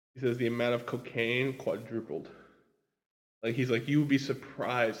He says the amount of cocaine quadrupled. Like he's like, you would be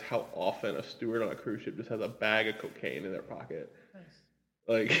surprised how often a steward on a cruise ship just has a bag of cocaine in their pocket.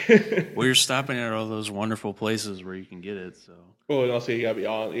 Like, well, you're stopping at all those wonderful places where you can get it. So, well, and also you gotta be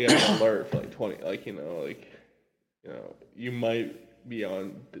alert for like 20, you might be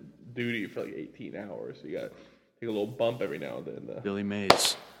on duty for like 18 hours. So you gotta take a little bump every now and then. Billy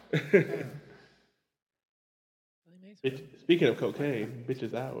Mays. Speaking of cocaine,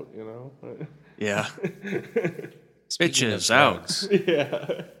 bitches out, you know. Yeah. Bitches out.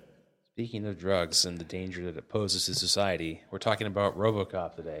 Yeah. Speaking of drugs and the danger that it poses to society, we're talking about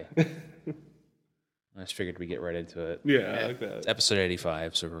RoboCop today. I just figured we'd get right into it. Yeah, I like that. It's episode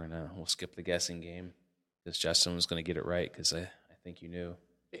 85, so we'll skip the guessing game because Justin was going to get it right because I think you knew.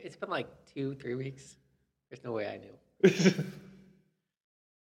 It's been like 2-3 weeks. There's no way I knew.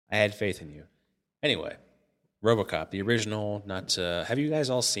 I had faith in you. Anyway, RoboCop, the original. Not. Have you guys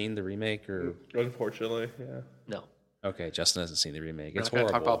all seen the remake or? Unfortunately, yeah. No. Okay, Justin hasn't seen the remake. It's not going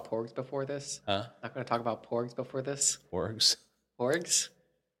to horrible. talk about porgs before this? Huh? Not going to talk about porgs before this? Porgs? Porgs?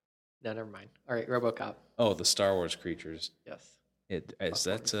 No, never mind. All right, RoboCop. Oh, the Star Wars creatures. Yes. Is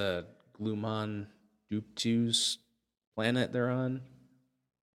that Glumon Duptu's planet they're on?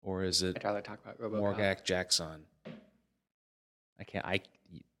 Or is it I'd rather talk about RoboCop. Morgak Jackson?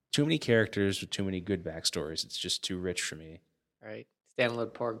 Too many characters with too many good backstories. It's just too rich for me. All right.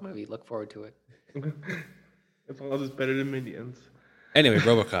 Standalone porg movie. Look forward to it. As long as it's better than Minions. Anyway,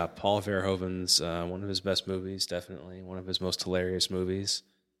 RoboCop, Paul Verhoeven's one of his best movies, definitely. One of his most hilarious movies.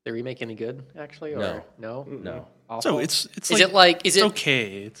 The remake any good, actually? No. Or no? No. So Awful? it's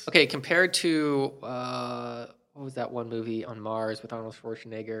okay. It's Okay, compared to, what was that one movie on Mars with Arnold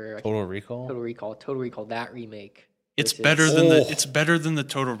Schwarzenegger? Total Recall? Total Recall, that remake. it's versus- better than it's better than the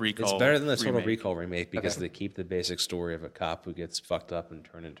Total Recall. It's better than the Total remake. Recall remake because Okay. they keep the basic story of a cop who gets fucked up and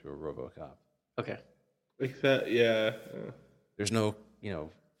turned into a RoboCop. Okay. Except, yeah. There's no,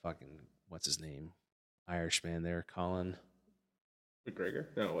 fucking, what's his name? Irishman there, Colin. McGregor?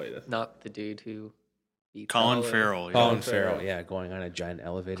 No, wait. That's Not the dude who beat Colin Fowler. Farrell. Yeah. Colin Farrell. Farrell, yeah, going on a giant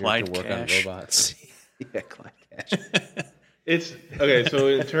elevator Clyde to work Cash. on robots. Yeah, Clyde Cash. It's okay. So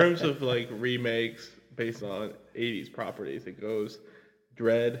in terms of like remakes based on 80s properties, it goes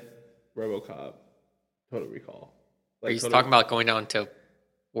Dread, RoboCop, Total Recall. Are you Total- talking about going down to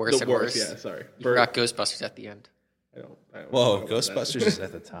worse the and worst? worse? Yeah, sorry. You forgot Ghostbusters at the end. I don't Whoa, talk about that. Ghostbusters is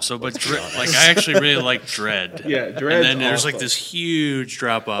at the top. So, but let's be honest. I actually really like Dread. Yeah, And Dread's then there's like awesome. this huge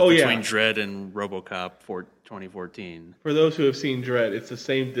drop off Oh, yeah. between Dread and RoboCop for 2014. For those who have seen Dread, it's the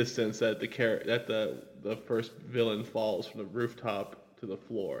same distance that the first villain falls from the rooftop to the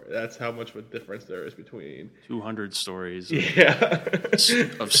floor. That's how much of a difference there is between. 200 stories Yeah.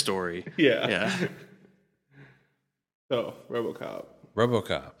 of story. Yeah. Yeah. So, RoboCop.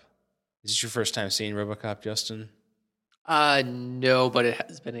 RoboCop. Is this your first time seeing RoboCop, Justin? No, but it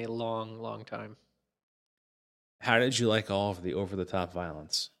has been a long, long time. How did you like all of the over-the-top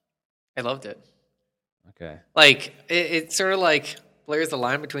violence? I loved it. Okay. Like, it sort of like blurs the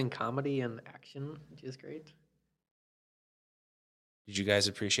line between comedy and action, which is great. Did you guys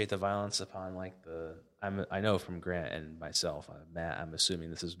appreciate the violence upon like the? I know from Grant and myself, Matt. I'm assuming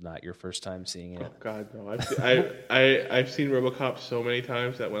this is not your first time seeing it. Oh God, no! I've seen RoboCop so many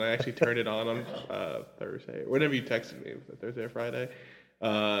times that when I actually turned it on Thursday, whenever you texted me, was it Thursday or Friday?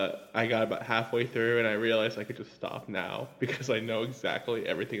 I got about halfway through and I realized I could just stop now because I know exactly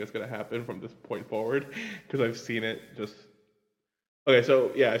everything that's going to happen from this point forward because I've seen it just. Okay,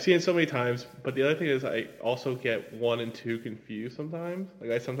 so yeah, I've seen it so many times, but the other thing is I also get 1 and 2 confused sometimes.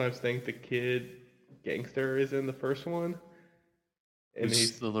 Like I sometimes think the kid gangster is in the first one. And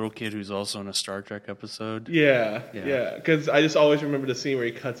He's the little kid who's also in a Star Trek episode. Yeah, Yeah. yeah. Because I just always remember the scene where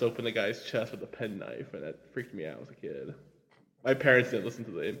he cuts open the guy's chest with a penknife, and that freaked me out as a kid. My parents didn't listen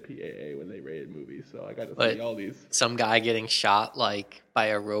to the MPAA when they rated movies, so I got to But see all these. some guy getting shot like by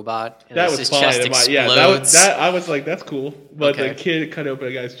a robot and That his was chest fine. explodes. Yeah, I was like, that's cool. But Okay. the kid cut open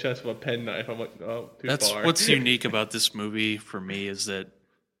a guy's chest with a penknife. I'm like, oh, too That's far. what's unique about this movie for me is that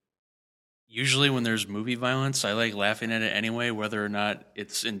usually when there's movie violence, I like laughing at it anyway, whether or not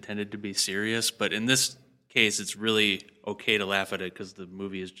it's intended to be serious. But in this case, it's really okay to laugh at it because the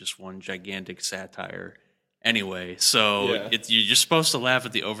movie is just one gigantic satire anyway. So Yeah. you're just supposed to laugh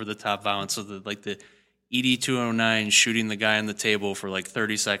at the over-the-top violence. So the ED-209 shooting the guy on the table for like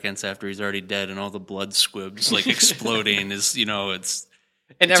 30 seconds after he's already dead and all the blood squibs like exploding is, it's...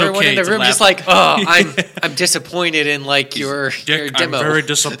 And It's everyone okay in the to room laugh. just like, oh, I'm disappointed in like your Dick, demo. I'm very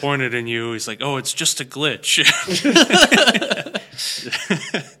disappointed in you. He's like, oh, it's just a glitch.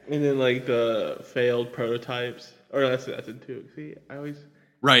 And then like the failed prototypes, or that's in 2. See,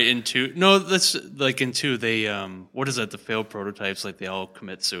 Right, in 2. No, that's like in 2, they what is that? The failed prototypes, like they all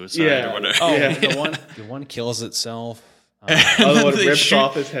commit suicide Yeah. or whatever. Oh, Yeah. the one kills itself. Other one They rips shoot-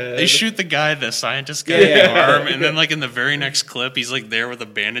 off his head. They shoot the guy, the scientist guy, Yeah. in the arm, and then like in the very next clip, he's like there with a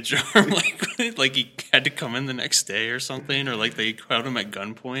bandage arm, like he had to come in the next day or something, or like they caught him at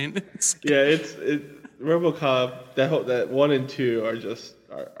gunpoint. It's- Yeah, it's RoboCop. That 1 and 2 are just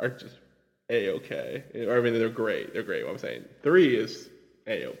a-okay. Or I mean, they're great. They're great. What I'm saying, 3 is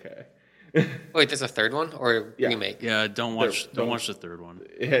a-okay. Wait, there's a third one or a Yeah. remake? yeah, don't watch Don't- watch the third one.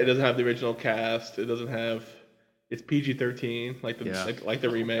 It doesn't have the original cast. It doesn't have. It's PG-13, like the Yeah. like the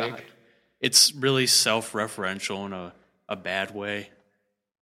remake. God. It's really self-referential in a bad way.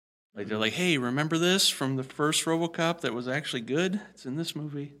 Like they're like, hey, remember this from the first RoboCop that was actually good? It's in this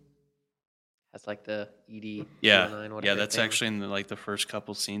movie. That's like the ED. Yeah, 209, yeah, whatever that's thing. actually in the first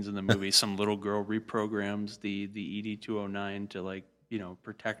couple scenes in the movie. Some little girl reprograms the ED 209 to like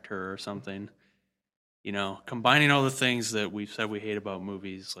protect her or something. Combining all the things that we've said we hate about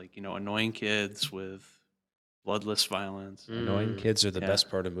movies, like annoying kids with bloodless violence. Annoying kids are the Yeah. best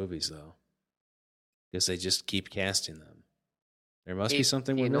part of movies, though, because they just keep casting them. There must be Hey,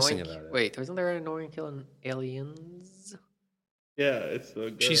 something the we're missing annoying- about it. Wait, wasn't there an annoying kill in Aliens? Yeah, it's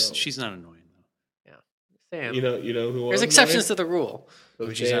the girl. She's not annoying though. Sam. You know who. There's was exceptions annoying? to the rule. Those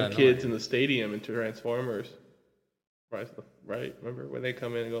Which is not damn kids annoying. in the stadium in Transformers. Right? Remember when they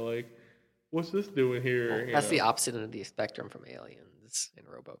come in and go like, "What's this doing here?" You That's the know? opposite end of the spectrum from Aliens and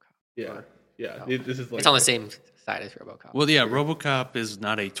RoboCop. Yeah, Or- yeah. Oh. This is like It's on the same side as RoboCop. Well, yeah, RoboCop is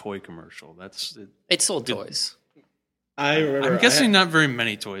not a toy commercial. It sold toys. I remember. I'm guessing not very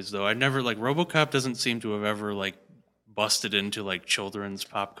many toys though. I never like RoboCop doesn't seem to have ever like busted into like children's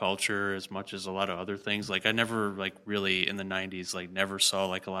pop culture as much as a lot of other things. Like I never like really in the 90s like never saw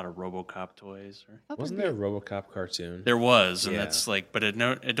like a lot of RoboCop toys. Or, Wasn't there a RoboCop cartoon? there was, and Yeah. that's like, but I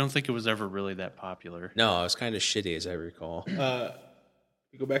don't think it was ever really that popular. No, it was kind of shitty, as I recall.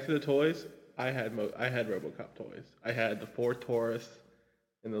 You go back to the toys. I had RoboCop toys. I had the Ford Taurus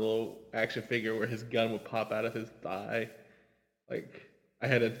and the little action figure where his gun would pop out of his thigh. Like I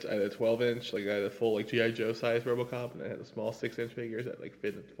had a 12-inch, like I had a full like GI Joe size RoboCop, and I had the small 6-inch figures that like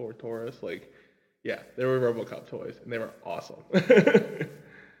fit in the Ford Taurus. Like, yeah, there were RoboCop toys, and they were awesome.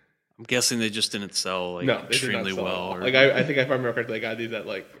 I'm guessing they just didn't sell like No, they did not extremely sell at well. all. Or, Like I think if I remember correctly, I got these at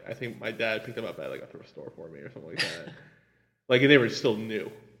like I think my dad picked them up at like a thrift store for me or something like that. Like and they were still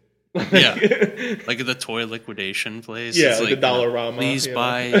new. yeah, like at the toy liquidation place. Yeah, it's like the Dollarama, Please you know.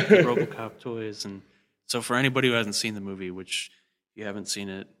 buy the RoboCop toys. And so for anybody who hasn't seen the movie, which if you haven't seen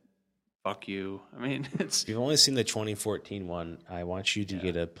it, fuck you. I mean, it's If you've only seen the 2014 one, I want you to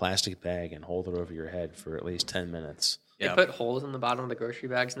get a plastic bag and hold it over your head for at least 10 minutes. yeah. They put holes in the bottom of the grocery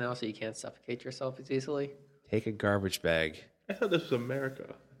bags now so you can't suffocate yourself as easily. Take a garbage bag. I thought this was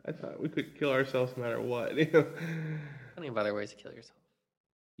America. I thought we could kill ourselves no matter what. You know? Plenty of other ways to kill yourself.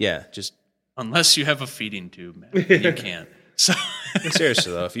 Yeah, just Unless you have a feeding tube, man, then you can't. So,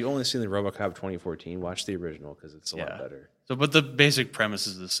 seriously though, if you've only seen the RoboCop 2014, watch the original because it's a lot better. but the basic premise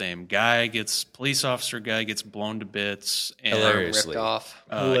is the same. Police officer guy gets blown to bits, and Hilarious. Ripped off.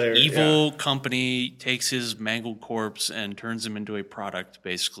 Hilarious, evil company takes his mangled corpse and turns him into a product,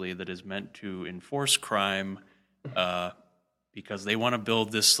 basically, that is meant to enforce crime, because they want to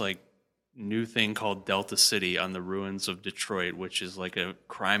build this like new thing called Delta City on the ruins of Detroit, which is like a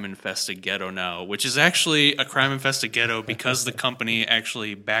crime-infested ghetto now, which is actually a crime-infested ghetto because the company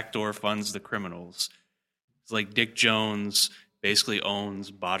actually backdoor funds the criminals. It's like Dick Jones basically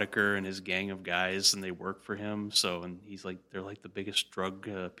owns Boddicker and his gang of guys, and they work for him. So, and they're like the biggest drug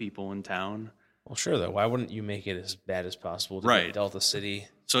people in town. Well, sure though. Why wouldn't you make it as bad as possible to Right. get Delta City?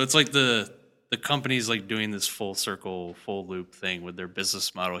 So it's like the company's like doing this full circle, full loop thing with their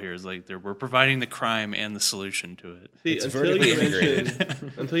business model here. Is like we're providing the crime and the solution to it. See, It's until vertically you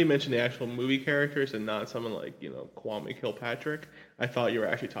integrated. mentioned the actual movie characters and not someone like Kwame Kilpatrick, I thought you were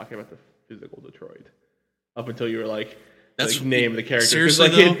actually talking about the physical Detroit. Up until you were like, name the character. Seriously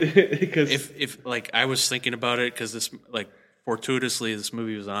though, because if like I was thinking about it because this like fortuitously this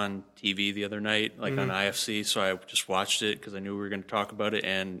movie was on TV the other night, like on IFC, so I just watched it because I knew we were going to talk about it,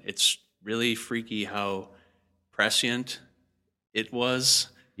 and it's really freaky how prescient it was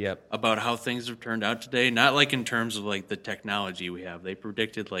Yep. about how things have turned out today. Not like in terms of like the technology we have. They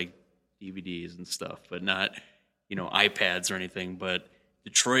predicted like DVDs and stuff, but not iPads or anything. But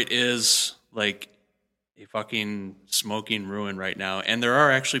Detroit is like a fucking smoking ruin right now, and there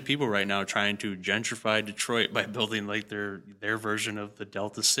are actually people right now trying to gentrify Detroit by building like their version of the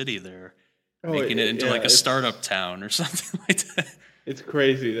Delta City there, making it into like a startup town or something like that. It's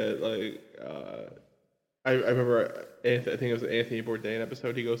crazy that like I remember, I think it was an Anthony Bourdain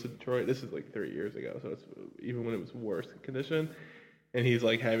episode. He goes to Detroit. This is like 3 years ago, so it's even when it was worse condition. And he's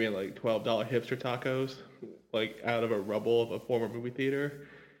like having like $12 hipster tacos, like out of a rubble of a former movie theater.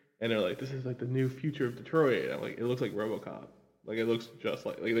 And they're like, "This is like the new future of Detroit." And I'm like, "It looks like RoboCop. Like it looks just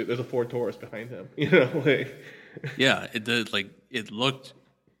like there's a Ford Taurus behind him, you know?" Like, Yeah, it did. Like it looked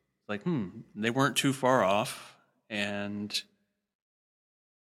like they weren't too far off, and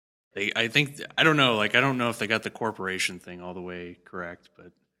I think I don't know. Like I don't know if they got the corporation thing all the way correct,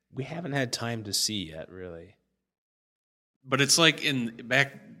 but We haven't had time to see yet, really. it's like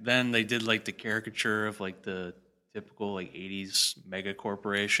back then they did like the caricature of like the typical like 80s mega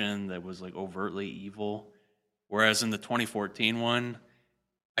corporation that was like overtly evil, whereas in the 2014 one,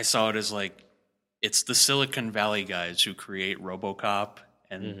 I saw it as like it's the Silicon Valley guys who create RoboCop,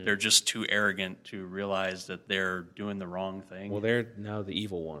 and they're just too arrogant to realize that they're doing the wrong thing. Well, they're now the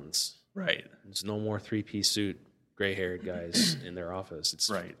evil ones. Right. There's no more three-piece suit, gray-haired guys in their office. It's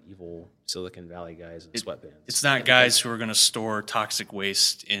Right. evil Silicon Valley guys in sweatbands. It's not guys who are going to store toxic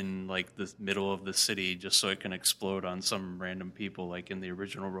waste in like the middle of the city just so it can explode on some random people like in the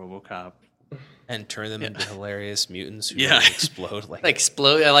original RoboCop. And turn them into hilarious mutants who Yeah. explode like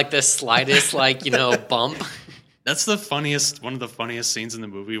Explode like the slightest bump. That's the funniest, one of the funniest scenes in the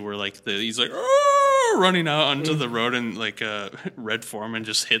movie where like he's like "Oh," running out onto the road and like Red Foreman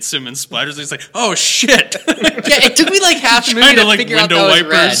just hits him and splatters. He's like, "Oh shit!" Yeah, it took me like half the movie Trying to to like figure out window that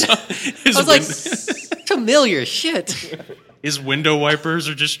was wipers. red. His I was like, familiar shit. his window wipers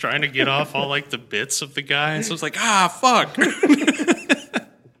are just trying to get off all like the bits of the guy, and so it's like, fuck.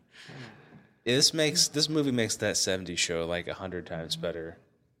 this movie makes that 70s show like 100 times better.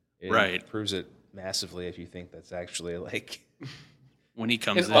 It Right. proves it massively if you think that's actually like When he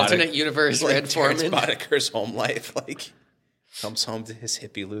comes An in, alternate universe, like Red Terrence Foreman. Bonacer's home life, like comes home to his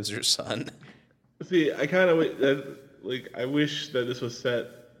hippie loser son. see, I kind of like I wish that this was set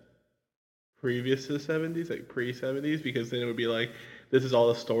previous to the 70s, like pre-70s, because then it would be like this is all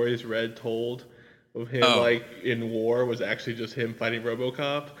the stories Red told of him like in war was actually just him fighting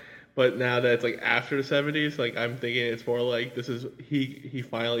RoboCop. But now that it's like after the 70s, like I'm thinking it's more like this is he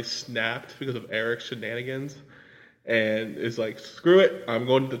finally snapped because of Eric's shenanigans, and is like, screw it, I'm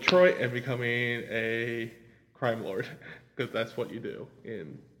going to Detroit and becoming a crime lord because that's what you do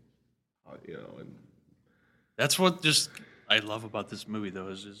in, and that's what just I love about this movie though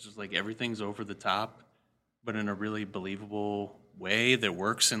is it's just like everything's over the top, but in a really believable way that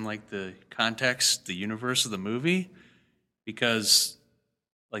works in like the context, the universe of the movie, because.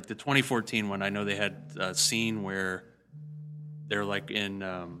 Like the 2014 one, I know they had a scene where they're like in.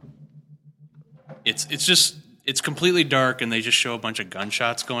 It's completely dark, and they just show a bunch of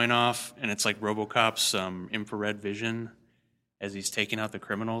gunshots going off, and it's like RoboCop's infrared vision as he's taking out the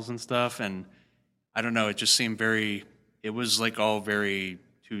criminals and stuff. And I don't know, it just seemed very. It was like all very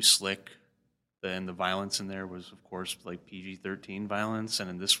too slick, and the violence in there was, of course, like PG-13 violence, and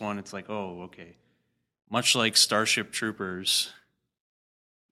in this one, it's like, oh, okay, much like Starship Troopers.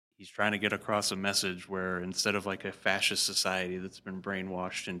 He's trying to get across a message where instead of like a fascist society that's been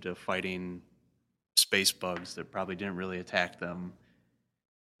brainwashed into fighting space bugs that probably didn't really attack them,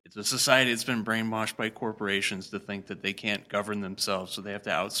 it's a society that's been brainwashed by corporations to think that they can't govern themselves, so they have to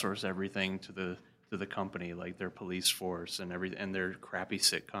outsource everything to the company, like their police force and their crappy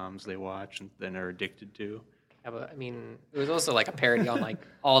sitcoms they watch and then are addicted to. Yeah, but I mean, it was also like a parody on like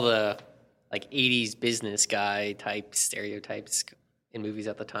all the like 80s business guy type stereotypes in movies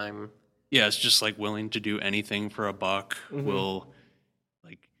at the time. Yeah, it's just like willing to do anything for a buck. Will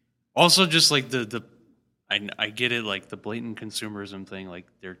like also just like I get it, like the blatant consumerism thing. Like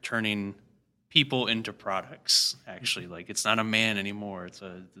they're turning people into products. Actually, like it's not a man anymore.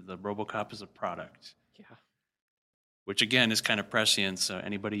 The RoboCop is a product. Yeah. Which again is kind of prescient. So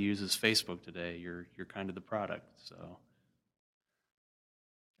anybody who uses Facebook today, you're kind of the product. So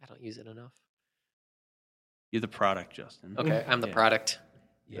I don't use it enough. you're the product, Justin. Okay, I'm the product.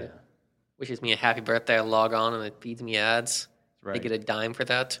 Yeah. Wishes me a happy birthday. I log on and it feeds me ads. That's right. They get a dime for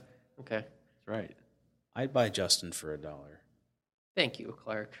that. Okay. That's right. I'd buy Justin for $1. Thank you,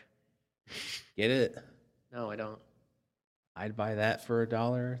 Clark. Get it? No, I don't. I'd buy that for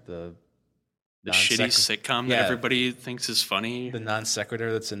 $1. The shitty sitcom that Yeah. everybody thinks is funny. The non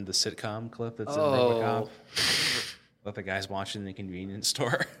sequitur that's in the sitcom clip that's in Oh. RoboCop. What the guy's watching in the convenience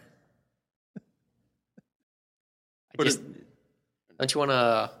store. Don't you want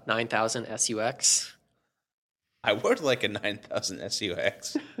a 9000 SUX? I would like a 9000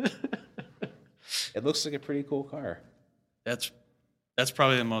 SUX. It looks like a pretty cool car. That's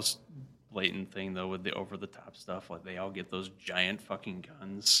probably the most blatant thing though with the over the top stuff. Like they all get those giant fucking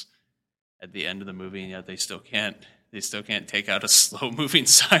guns, at the end of the movie, and yet they still can't take out a slow moving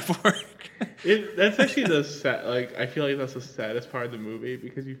cyborg. That's actually the sad. Like, I feel like that's the saddest part of the movie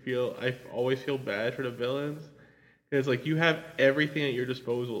because I always feel bad for the villains because like you have everything at your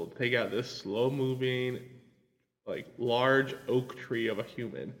disposal to take out this slow moving, like large oak tree of a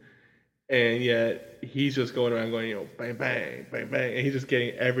human, and yet he's just going around going, bang bang bang bang, and he's just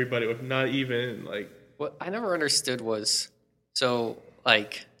getting everybody with not even like. What I never understood was, so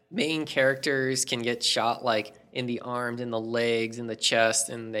like main characters can get shot like in the arms, in the legs, in the chest,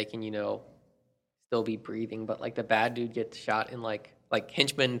 and they can still be breathing. But like the bad dude gets shot in like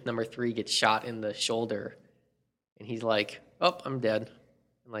henchman number 3 gets shot in the shoulder, and he's like, "Oh, I'm dead,"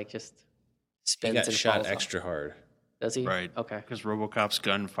 and like just spins. He got and shot falls extra off. hard. Does he? Right. Okay. Because RoboCop's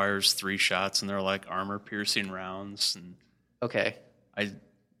gun fires 3 shots, and they're like armor-piercing rounds. And Okay.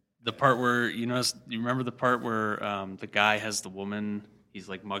 the part where you remember the part where the guy has the woman. He's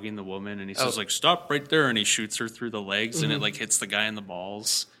like mugging the woman, and he says like, "Stop right there!" and he shoots her through the legs, and it like hits the guy in the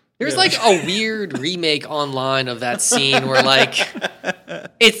balls. There's like a weird remake online of that scene where like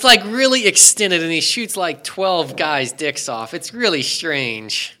it's like really extended, and he shoots like 12 guys' dicks off. It's really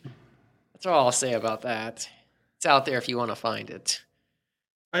strange. That's all I'll say about that. It's out there if you want to find it.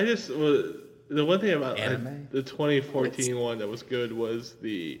 The one thing about Anime? the 2014 one that was good was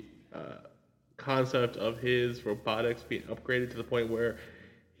the concept of his robotics being upgraded to the point where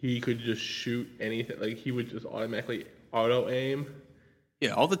he could just shoot anything. Like he would just automatically auto aim.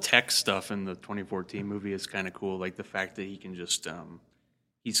 Yeah, all the tech stuff in the 2014 movie is kind of cool. Like the fact that he can just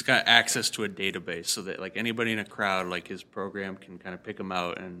he's got access to a database, so that like anybody in a crowd, like his program can kind of pick them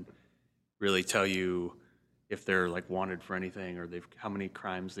out and really tell you if they're like wanted for anything or how many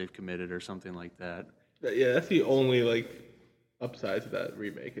crimes they've committed or something like that. Yeah, that's the only like upside to that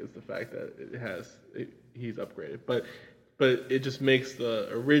remake is the fact that he's upgraded, but it just makes the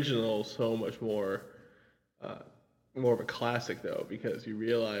original so much more of a classic though, because you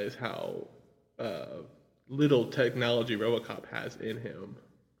realize how little technology RoboCop has in him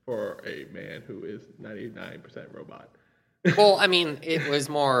for a man who is 99% robot. Well, I mean, it was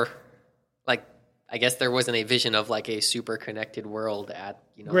more like, I guess there wasn't a vision of like a super connected world at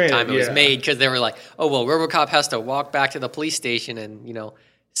the time it was made, because they were like, oh well, RoboCop has to walk back to the police station and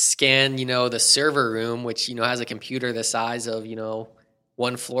scan the server room, which has a computer the size of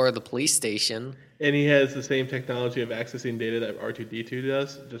one floor of the police station. And he has the same technology of accessing data that R2-D2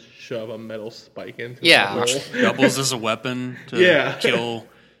 does. Just shove a metal spike into the hole. Doubles as a weapon to kill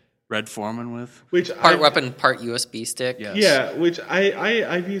Red Foreman with. Which part weapon, part USB stick. Yes. Yeah, which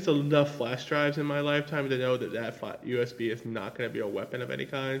I've used enough flash drives in my lifetime to know that USB is not going to be a weapon of any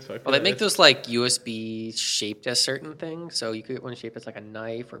kind. So I feel they make those like USB shaped as certain things. So you could get one shaped as like a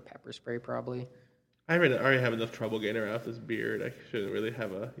knife or pepper spray, probably. I already have enough trouble getting around with this beard. I shouldn't really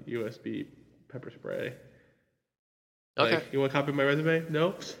have a USB pepper spray. Okay. Like, you want to copy my resume?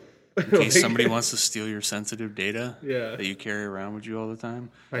 No. In case somebody wants to steal your sensitive data that you carry around with you all the time.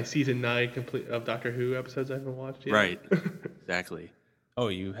 My season 9 complete of Doctor Who episodes I haven't watched yet. Right. Exactly. Oh,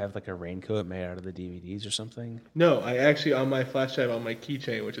 you have like a raincoat made out of the DVDs or something? No, I actually, on my flash drive on my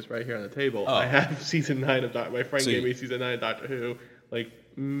keychain, which is right here on the table, I have season 9 of my friend gave me season 9 of Doctor Who, like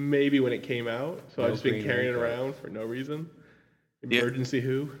maybe when it came out. So I've just been carrying it around for no reason. Emergency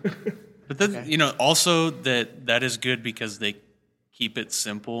Who. But then, also that is good because they keep it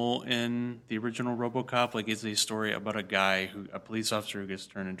simple in the original RoboCop. Like, it's a story about a police officer who gets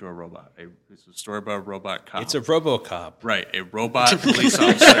turned into a robot. It's a story about a robot cop. It's a RoboCop. Right, a robot police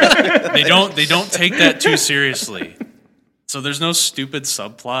officer. They don't take that too seriously. So there's no stupid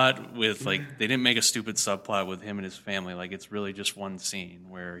subplot with they didn't make a stupid subplot with him and his family. Like, it's really just one scene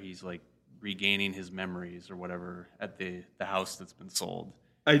where he's like regaining his memories or whatever at the house that's been sold.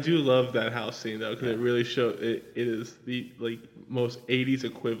 I do love that house scene though, because it really shows it is the most 80s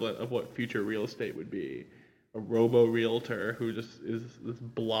equivalent of what future real estate would be. A robo realtor who just is this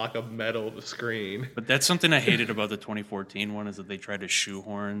block of metal of a screen. But that's something I hated about the 2014 one, is that they tried to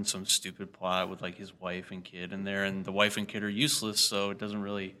shoehorn some stupid plot with like his wife and kid in there, and the wife and kid are useless, so it doesn't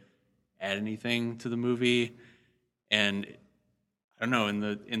really add anything to the movie. And I don't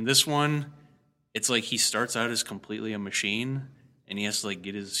know, in this one, it's like he starts out as completely a machine, and he has to like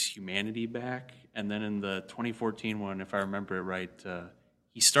get his humanity back. And then in the 2014 one, if I remember it right,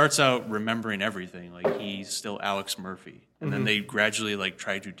 he starts out remembering everything. Like, he's still Alex Murphy. And then they gradually like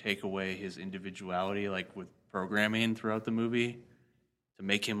try to take away his individuality, like with programming throughout the movie, to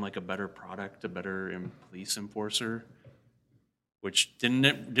make him like a better product, a better police enforcer, which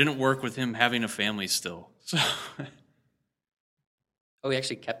didn't work with him having a family still. So Oh, he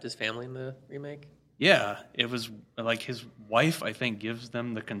actually kept his family in the remake? yeah, it was like his wife, I think, gives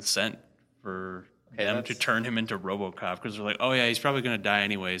them the consent for Okay, them to that's- turn him into RoboCop because they're like, oh yeah, he's probably gonna die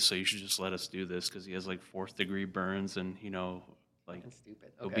anyway, so you should just let us do this because he has like 4th-degree burns and like That's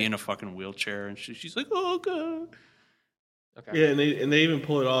stupid. he'll Okay. be in a fucking wheelchair and she's like, oh god. Okay. Yeah, and they even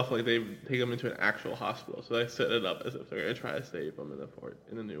pull it off, like they take him into an actual hospital, so they set it up as if they're gonna try to save him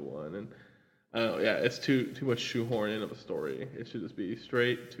in the new one, and I don't know, yeah, it's too much shoehorning of a story. It should just be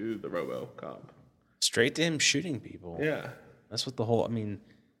straight to the RoboCop. Straight to him shooting people. Yeah, That's what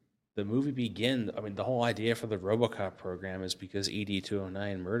the movie begins. The whole idea for the RoboCop program is because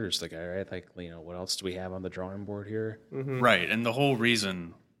ED-209 murders the guy, right? Like, what else do we have on the drawing board here? Right, and the whole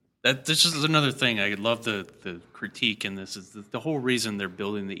reason that this is another thing I love the critique in this is that the whole reason they're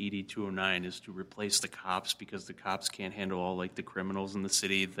building the ED-209 is to replace the cops because the cops can't handle all like the criminals in the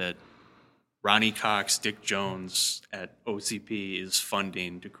city that Ronnie Cox, Dick Jones at OCP is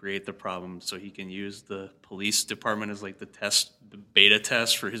funding to create the problem so he can use the police department as like the beta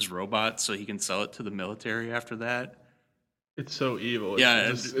test for his robot so he can sell it to the military after that. it's so evil. Yeah,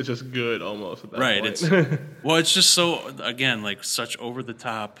 it's just good almost at that Right, point. It's just so, again, like such over the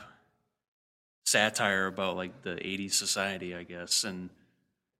top satire about like the 80s society, I guess. And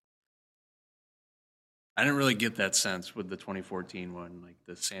I didn't really get that sense with the 2014 one, like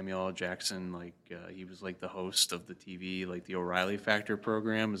the Samuel L. Jackson, like he was like the host of the TV, like the O'Reilly Factor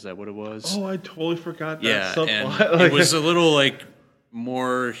program. Is that what it was? Oh, I totally forgot that yeah, subplot. and it was a little like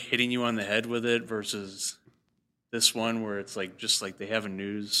more hitting you on the head with it versus this one where it's like just like they have a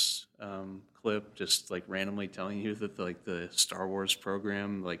news clip just like randomly telling you that the Star Wars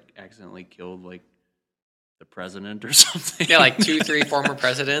program like accidentally killed like the president or something. Yeah, like 2-3 former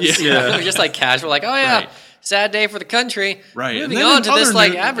presidents. Yeah. It was just like casual, like, oh yeah, Right. sad day for the country. Right. And Moving then on in to this other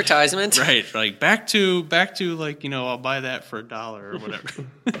like news- advertisement. Right, like back to like I'll buy that for $1 or whatever.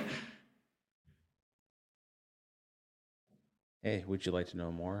 Hey, would you like to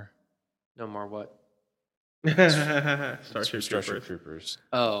know more? No more what? Starship Troopers. Troopers.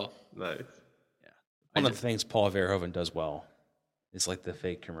 Oh, Nice. One of the things Paul Verhoeven does well is like the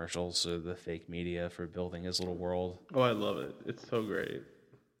fake commercials or the fake media for building his little world. Oh, I love it. It's so great.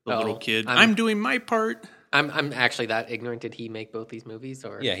 The Oh, little kid. I'm- I'm doing my part. I'm actually that ignorant. Did he make both these movies?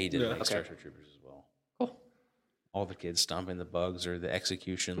 Or Yeah, he did Yeah. make Okay. Starship Troopers as well. Cool. All the kids stomping the bugs or the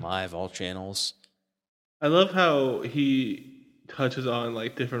execution live, all channels. I love how he touches on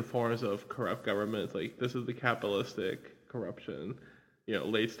like different forms of corrupt governments. Like this is the capitalistic corruption,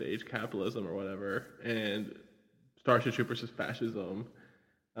 late stage capitalism or whatever, and Starship Troopers is fascism.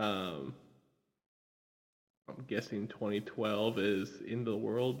 I'm guessing 2012 is In the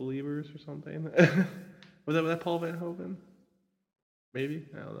World Believers or something. Was that Paul Verhoeven? Maybe,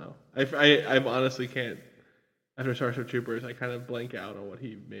 I don't know. I honestly can't. After Starship Troopers, I kind of blank out on what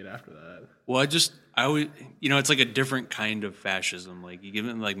he made after that. Well, I always, it's like a different kind of fascism. Like you give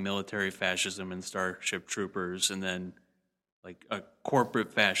it like military fascism in Starship Troopers, and then like a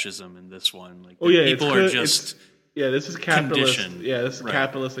corporate fascism in this one. Like people are just this is capitalist. conditioned. Yeah, this is Right.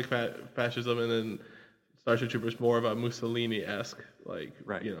 capitalistic fascism, and then Starship Troopers more of a Mussolini-esque, like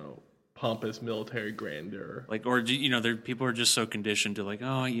Right. pompous military grandeur. like, or people are just so conditioned to like, oh,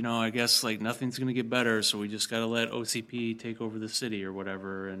 I guess like nothing's gonna get better, so we just gotta let OCP take over the city or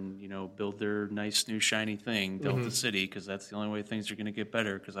whatever, and build their nice new shiny thing, Delta City, because that's the only way things are gonna get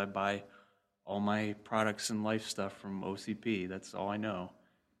better. Because I buy all my products and life stuff from OCP. That's all I know.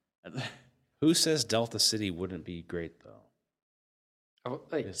 Who says Delta City wouldn't be great, though? Oh,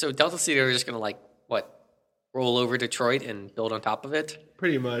 wait, so Delta City are just gonna like what? Roll over Detroit and build on top of it?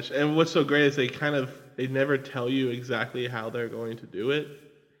 Pretty much. And what's so great is they never tell you exactly how they're going to do it.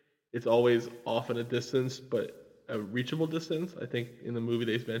 It's always off in a distance, but a reachable distance. I think in the movie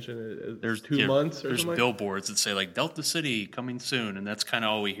they mentioned it as 2 months or there's something. billboards that say like Delta City coming soon, and that's kind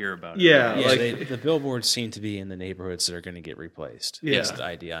of all we hear about. Yeah, Yeah, like the billboards seem to be in the neighborhoods that are going to get replaced. Yeah. That's the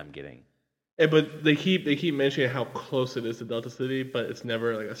idea I'm getting. but they keep mentioning how close it is to Delta City, but it's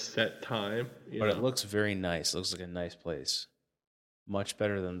never like a set time. But it looks very nice. It looks like a nice place. Much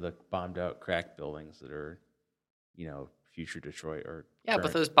better than the bombed out crack buildings that are, future Detroit or Yeah, but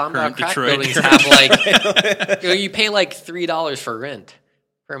current- those bombed out current crack Detroit. buildings have like you pay like $3 for rent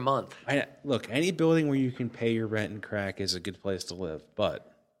per month. Look, any building where you can pay your rent and crack is a good place to live, but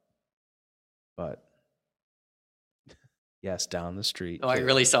yes, down the street. Oh, I too.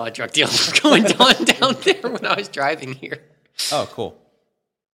 really saw a drug deal going on down there when I was driving here. Oh, cool.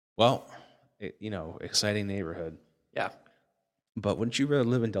 Well, exciting neighborhood. Yeah. But wouldn't you rather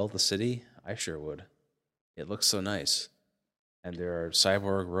live in Delta City? I sure would. It looks so nice. And there are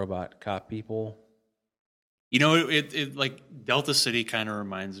cyborg robot cop people. It like Delta City kind of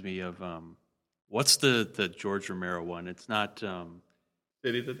reminds me of what's the George Romero one? It's not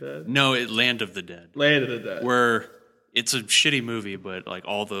City of the Dead? No, Land of the Dead. Land of the Dead. Where it's a shitty movie, but like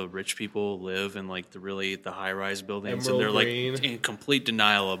all the rich people live in like the high-rise buildings, Emerald and they're Green. like in complete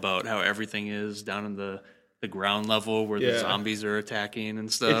denial about how everything is down in the ground level where the Yeah. zombies are attacking and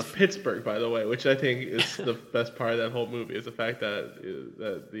It's stuff. Pittsburgh, by the way, which I think is the best part of that whole movie is the fact that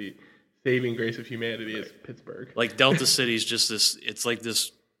the saving grace of humanity is Pittsburgh. Like Delta City is just this. It's like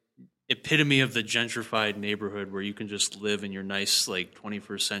this epitome of the gentrified neighborhood where you can just live in your nice like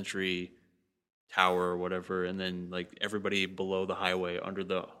 21st century tower or whatever, and then like everybody below the highway under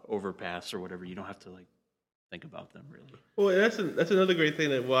the overpass or whatever, you don't have to like think about them really. Well, that's another great thing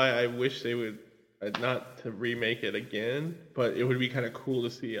that why I wish they would not to remake it again, but it would be kind of cool to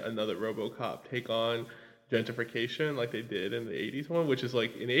see another RoboCop take on gentrification like they did in the '80s one, which is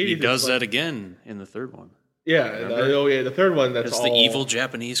like in the '80s. He does it's like, that again in the third one. Yeah, and the third one that's Because all the evil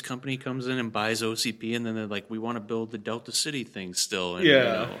Japanese company comes in and buys OCP, and then they're like, "We want to build the Delta City thing still." And,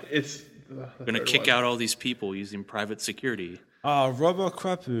 Yeah, it's we're gonna kick out all these people using private security,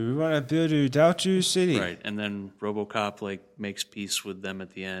 RoboCop, we want to build a Delta City. right? And then RoboCop like makes peace with them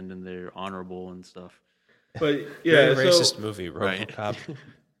at the end, and they're honorable and stuff. But yeah, Very so racist movie. Right. RoboCop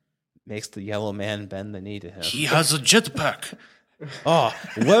makes the yellow man bend the knee to him. He has a jetpack. Oh,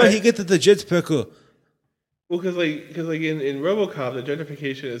 where did he get the jetpack? well, because in RoboCop, the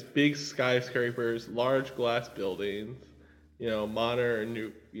gentrification is big skyscrapers, large glass buildings, modern,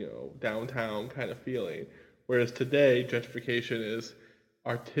 new, downtown kind of feeling. Whereas today, gentrification is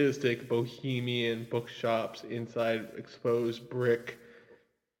artistic, bohemian bookshops inside exposed brick,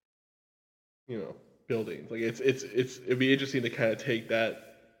 buildings. Like it'd be interesting to kind of take that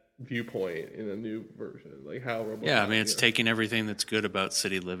viewpoint in a new version, like how RoboCop. Yeah, I mean, it's taking everything that's good about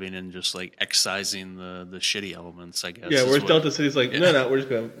city living and just like excising the shitty elements, I guess. Yeah, is whereas what- Delta City's like, no, we're just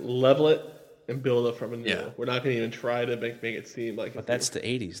gonna level it and build it from a new. Yeah. We're not gonna even try to make it seem like. But that's the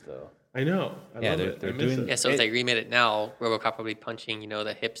 80s, though. I know. I Yeah, love they're- it. they're I miss doing- it. Yeah, so if they remade it now, RoboCop would be punching,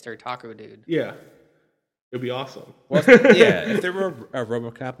 the hipster taco dude. Yeah, it'd be awesome. Well, yeah, if there were a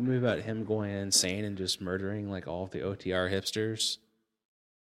RoboCop movie about him going insane and just murdering like all of the OTR hipsters,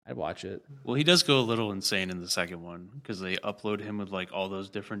 I'd watch it. Well, he does go a little insane in the second one because they upload him with like all those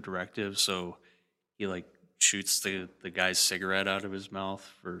different directives. So he like shoots the guy's cigarette out of his mouth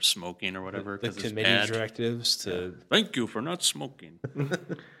for smoking or whatever. The 'cause it's committee bad. directives to Thank you for not smoking.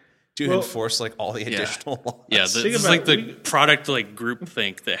 enforce like all the Yeah. additional laws. Yeah, Think this is about like the we- product like group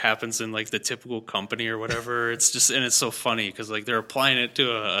think that happens in like the typical company or whatever. It's just and it's so funny because like they're applying it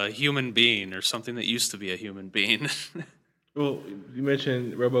to a human being or something that used to be a human being. Well, you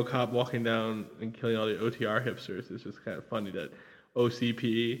mentioned RoboCop walking down and killing all the OTR hipsters. It's just kind of funny that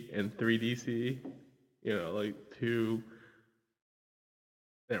OCP and 3DC, like two.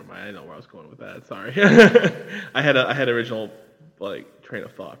 Never mind. I know where I was going with that. Sorry, I had original like train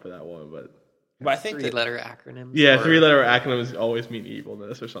of thought for that one, but But I think that Three-letter acronyms. yeah, or- three-letter acronyms always mean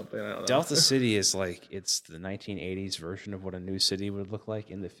evilness or something. I don't know. Delta City is like it's the 1980s version of what a new city would look like.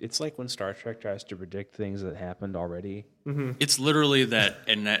 It's like when Star Trek tries to predict things that happened already. It's literally that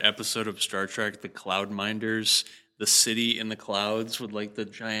in that episode of Star Trek, the Cloud Minders, the city in the clouds with like the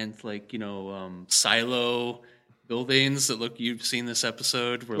giant silo buildings that look. You've seen this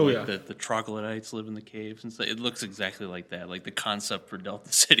episode where the troglodytes live in the caves and stuff. It looks exactly like that. Like the concept for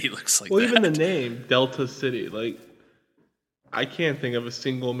Delta City looks like Well, that. even the name Delta City, like I can't think of a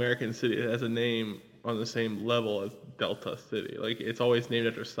single American city that has a name on the same level as Delta City. Like it's always named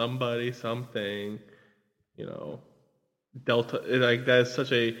after somebody, something. Delta. Like that is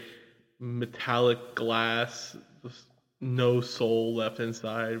such a metallic glass, just no soul left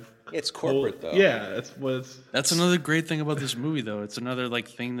inside. It's corporate, though. Yeah, that's what it's. That's another great thing about this movie, though. It's another like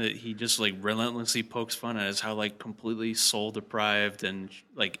thing that he just like relentlessly pokes fun at is how like completely soul deprived and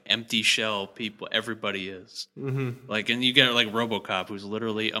like empty shell everybody is. Mm-hmm. Like, and you get like RoboCop, who's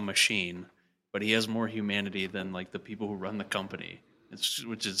literally a machine, but he has more humanity than like the people who run the company. It's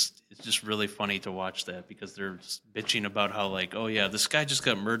just really funny to watch that because they're just bitching about how like, oh yeah, this guy just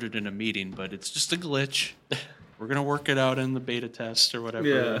got murdered in a meeting, but it's just a glitch. We're gonna work it out in the beta test or whatever.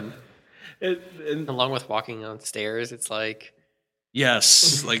 Yeah. And Along with walking on stairs, it's like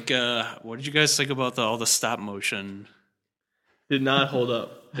yes, like what did you guys think about all the stop motion? Did not hold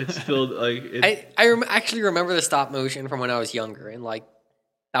up. It's still like it, I actually remember the stop motion from when I was younger, and like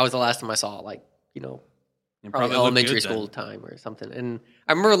that was the last time I saw it. Like It probably looked elementary good school then. time or something. And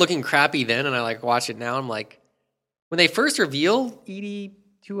I remember looking crappy then, and I like watch it now. I'm like, when they first revealed ED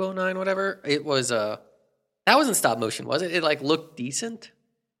 209, whatever, it was that wasn't stop motion, was it? It like looked decent.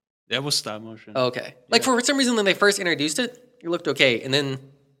 That was stop motion. Okay, like for some reason when they first introduced it, it looked okay, and then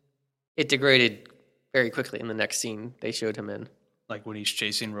it degraded very quickly in the next scene they showed him in. Like when he's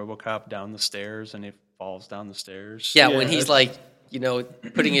chasing RoboCop down the stairs and he falls down the stairs. Yeah, Yeah, when he's that's-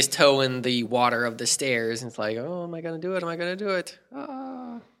 like, putting his toe in the water of the stairs, and it's like, oh, am I gonna do it? Am I gonna do it?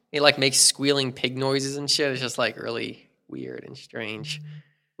 Ah. He like makes squealing pig noises and shit. It's just like really weird and strange.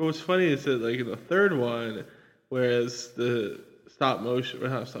 But what's funny is that like in the third one, whereas the stop motion, well,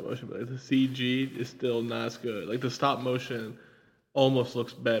 not stop motion, but like the CG is still not as good. Like the stop motion almost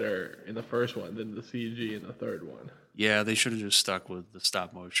looks better in the first one than the CG in the third one. Yeah, they should have just stuck with the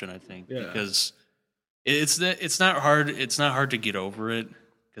stop motion, I think, Yeah. because it's not hard. It's not hard to get over it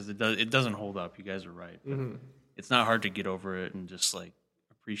because it doesn't hold up. You guys are right. Mm-hmm. It's not hard to get over it and just like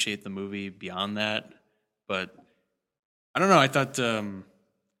appreciate the movie beyond that. But I don't know. I thought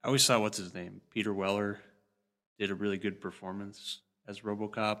I always thought what's his name, Peter Weller, did a really good performance as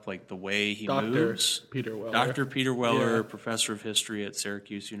RoboCop. Like the way he Dr. moves. Peter Weller. Dr. Peter Weller, Yeah. professor of history at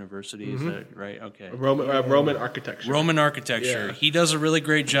Syracuse University. Is that right? Okay. Roman architecture. Roman architecture. Yeah. He does a really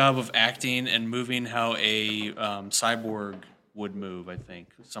great job of acting and moving how a cyborg would move, I think.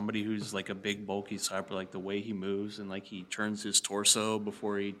 Somebody who's like a big, bulky cyborg, like the way he moves and like he turns his torso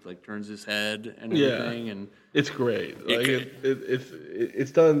before he like turns his head and Yeah. everything. And It's great. Like It-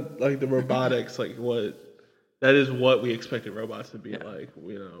 it's done like the robotics, like what that is what we expected robots to be like.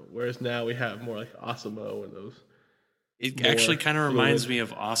 Whereas now we have more like Osimo and those. it More actually kind of reminds fluid. me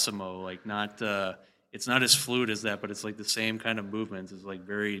of Osimo, like not, it's not as fluid as that, but it's like the same kind of movements. It's like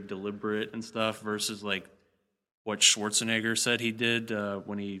very deliberate and stuff versus like what Schwarzenegger said he did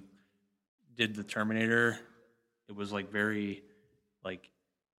when he did the Terminator. It was like very like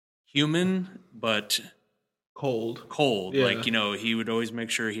human, but Cold. cold. Yeah. Like, he would always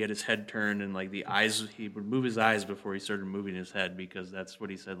make sure he had his head turned and like the eyes, he would move his eyes before he started moving his head because that's what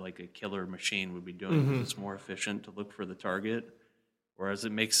he said like a killer machine would be doing. 'Cause it's more efficient to look for the target. Whereas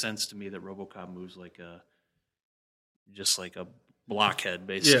it makes sense to me that RoboCop moves like just like a blockhead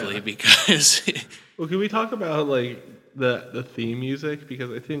basically Yeah. because Well, can we talk about like the theme music,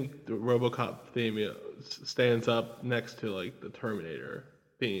 because I think the RoboCop theme stands up next to like the Terminator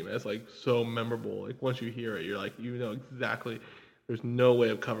theme as like so memorable. Like once you hear it, you're like exactly. There's no way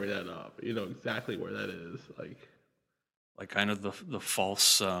of covering that up. You know exactly where that is. like kind of the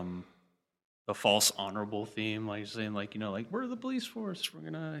false honorable theme, like saying like we're the police force, we're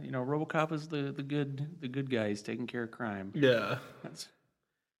gonna RoboCop is the good guy, he's taking care of crime. Yeah. That's,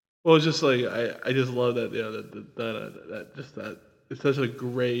 Well, it's just like I just love that that it's such a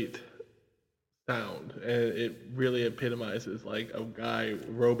great sound, and it really epitomizes like a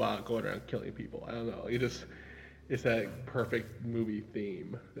robot going around killing people. I don't know, it's that perfect movie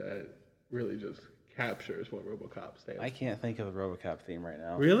theme that really just captures what RoboCop stands. I can't think of the RoboCop theme right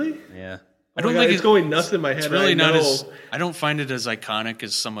now. Really? Yeah. I don't think it's going nuts in my head. it's really I not know. as, I don't find it as iconic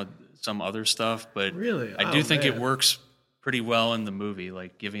as some other stuff, but Really? I Oh, do think it man. works pretty well in the movie,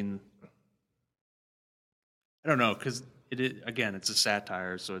 like giving. I don't know, because again, it's a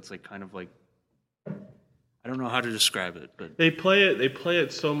satire, so it's like kind of like I don't know how to describe it, but They play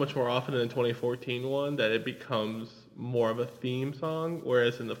it so much more often in the 2014 one that it becomes more of a theme song,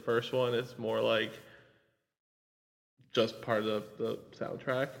 whereas in the first one it's more like just part of the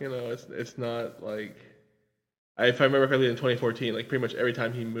soundtrack. It's not like if I remember correctly in 2014, like pretty much every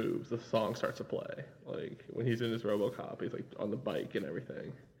time he moves, the song starts to play. Like when he's in his RoboCop, he's like on the bike and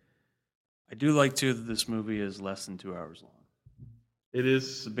everything. I do like too that this movie is less than 2 hours long. It It's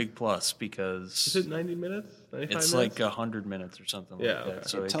is. a big plus because Is it 90 minutes? 95 it's minutes? like 100 minutes or something Yeah, like that. okay.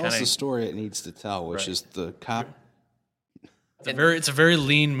 So it Tell us the kinda, story it needs to tell, which Right. is the cop. it's a very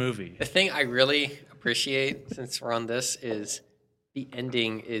lean movie. The thing I really appreciate, since we're on this, is the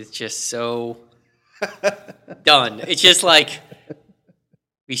ending is just so done. It's just like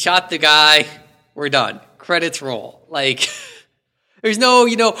we shot the guy, we're done. Credits roll. Like there's no,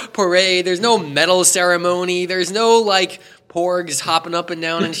 parade, there's no medal ceremony, there's no like porgs hopping up and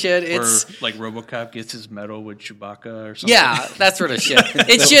down and shit. It's Or like RoboCop gets his medal with Chewbacca or something. yeah, that sort of shit.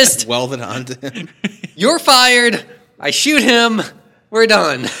 It's just Welded onto him. you're fired, I shoot him, we're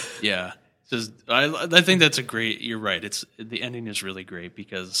done. Yeah. Just, I think that's a great. You're right. The ending is really great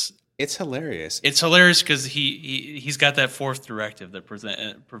because It's hilarious. it's hilarious because he's got that fourth directive that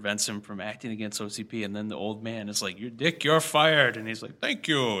prevents him from acting against OCP, and then the old man is like, "You dick, you're fired," and he's like, "Thank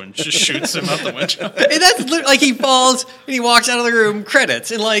you," and just shoots him out the window. And that's like he falls and he walks out of the room,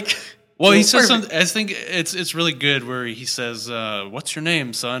 credits, and like Well, he says perfect. something. I think it's really good where he says, "What's your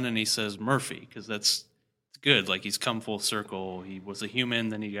name, son?" And he says Murphy because that's good. Like he's come full circle. He was a human,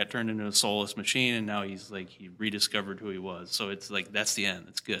 then he got turned into a soulless machine, and now he's like he rediscovered who he was. So it's like that's the end.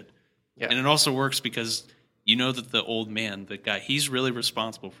 It's good. Yeah. And it also works because you know that the old man, the guy, he's really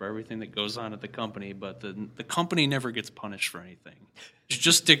responsible for everything that goes on at the company, but the company never gets punished for anything. It's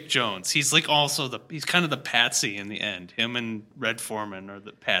just Dick Jones. He's like he's kind of the patsy in the end. Him and Red Foreman are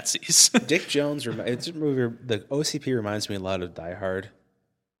the patsies. Dick Jones, it's a movie. The OCP reminds me a lot of Die Hard.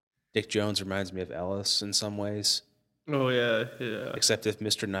 Dick Jones reminds me of Ellis in some ways. Oh yeah. Except if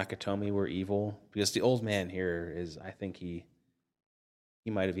Mr. Nakatomi were evil, because the old man here is, I think he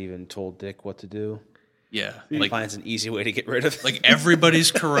might have even told Dick what to do. Yeah, He like finds an easy way to get rid of it. like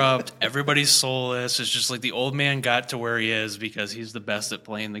everybody's corrupt, everybody's soulless. It's just like the old man got to where he is because he's the best at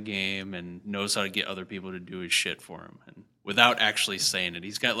playing the game and knows how to get other people to do his shit for him, and without actually saying it.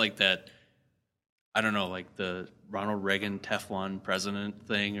 He's got like that, I don't know, like the Ronald Reagan Teflon president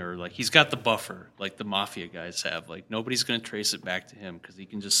thing, or like he's got the buffer like the mafia guys have. Like nobody's going to trace it back to him because he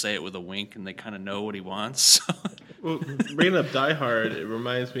can just say it with a wink and they kind of know what he wants. Well, bringing up Die Hard, it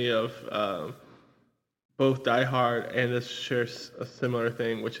reminds me of both Die Hard and this shares a similar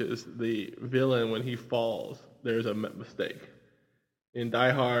thing, which is the villain when he falls. There's a mistake. In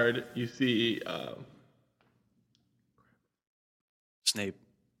Die Hard, you see, Snape.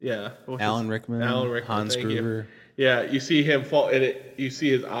 yeah, what's Alan his- Rickman, Alan Rickman, Hans thank you. Gruber. Yeah, you see him fall, and you see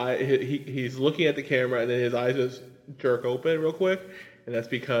his eye. He's looking at the camera, and then his eyes just jerk open real quick, and that's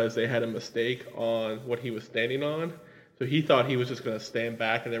because they had a mistake on what he was standing on. So he thought he was just going to stand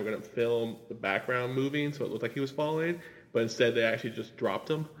back, and they were going to film the background moving, so it looked like he was falling. But instead, they actually just dropped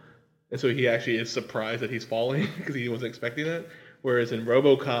him, and so he actually is surprised that he's falling because he wasn't expecting it. Whereas in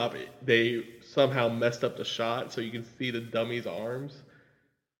RoboCop, they somehow messed up the shot, so you can see the dummy's arms.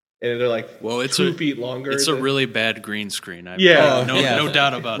 And they're like It's 2 feet longer. It's a than- really bad green screen. Yeah. No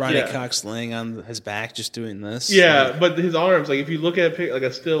doubt about Ronnie that. Yeah. Cox laying on his back, just doing this. Yeah, but his arms, like if you look at like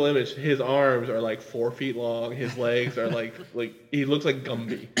a still image, his arms are like 4 feet long. His legs are like he looks like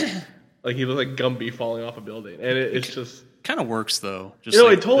Gumby. Like he looks like Gumby falling off a building, and it's just Kind of works though. Just You know,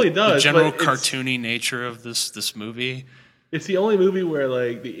 it totally does, The general but it's- cartoony nature of this movie. it's the only movie where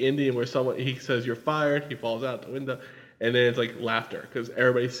like the Indian where someone he says you're fired, he falls out the window, and then it's like laughter because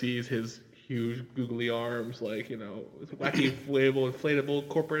everybody sees his huge googly arms, like wacky inflatable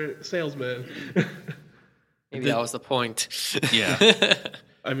corporate salesman. Maybe that was the point. Yeah.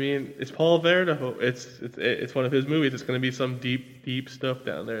 I mean, it's Paul Verhoeven. It's one of his movies. It's going to be some deep stuff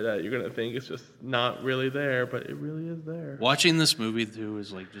down there that you're going to think it's just not really there, but it really is there. Watching this movie too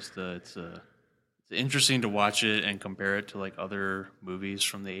is like just it's interesting to watch it and compare it to like other movies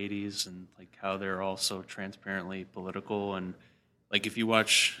from the 80s and like how they're all so transparently political, and like if you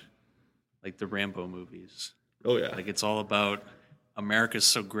watch like the Rambo movies, Oh yeah, like it's all about America's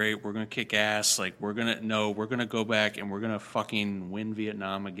so great, we're gonna kick ass, like we're gonna go back and we're gonna fucking win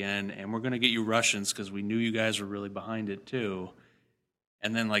Vietnam again, and we're gonna get you Russians because we knew you guys were really behind it too.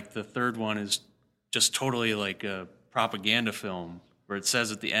 And then like the third one is just totally like a propaganda film where it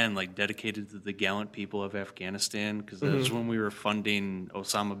says at the end like dedicated to the gallant people of Afghanistan because that was when we were funding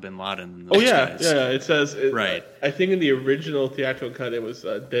Osama bin Laden and those guys. yeah. It says Right. I think in the original theatrical cut, it was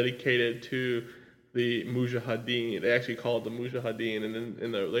dedicated to the Mujahideen. They actually called it the Mujahideen, and then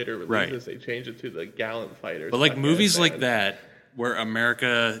in the later releases, they changed it to the gallant fighters. But like of movies like Afghanistan. that, where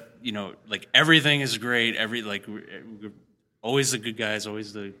America, like everything is great, we're always the good guys,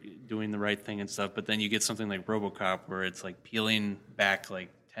 always doing the right thing and stuff. But then you get something like RoboCop, where it's like peeling back like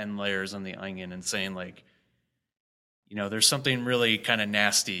 10 layers on the onion and saying like, there's something really kind of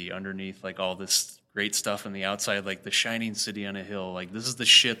nasty underneath like all this great stuff on the outside, like the shining city on a hill. Like this is the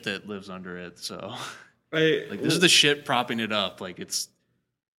shit that lives under it. So like this is the shit propping it up. Like it's,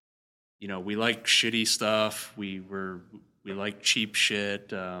 we like shitty stuff. We like cheap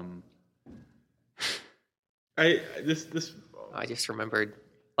shit. I just remembered,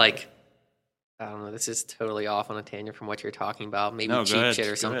 like, I don't know, this is totally off on a tangent from what you're talking about. Maybe No, go cheap ahead, shit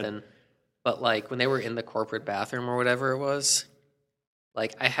or go something. ahead. But, like, when they were in the corporate bathroom or whatever it was,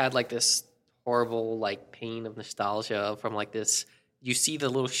 like, I had, like, this horrible, like, pain of nostalgia from, like, this. You see the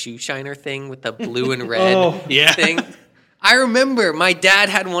little shoe shiner thing with the blue and red yeah. thing? I remember my dad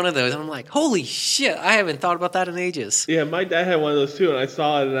had one of those, and I'm like, holy shit, I haven't thought about that in ages. Yeah, my dad had one of those too, and I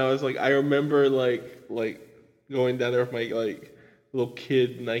saw it, and I was like, I remember like going down there with my like little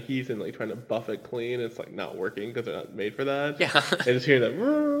kid Nikes and like trying to buff it clean. It's like not working because they're not made for that. Yeah. And just hearing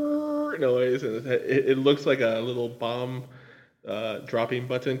that noise, and it looks like a little bomb dropping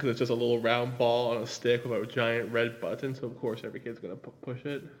button because it's just a little round ball on a stick with a giant red button. So of course every kid's gonna push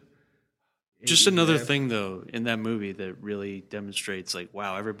it. Just another thing, though, in that movie that really demonstrates, like,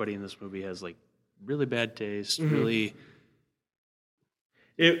 wow, everybody in this movie has, like, really bad taste, really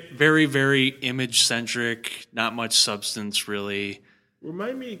very, very image-centric, not much substance, really.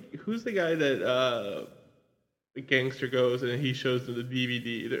 Remind me, who's the guy that the gangster goes and he shows them the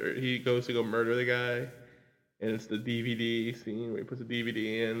DVD. He goes to go murder the guy, and it's the DVD scene where he puts the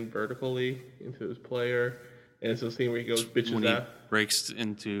DVD in vertically into his player, and it's the scene where he goes bitches When he out. breaks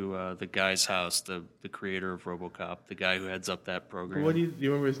into the guy's house, the creator of RoboCop, the guy who heads up that program. What do you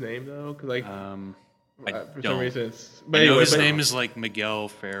remember his name though? Because like I for some don't. reason it's. I know his but- name is like Miguel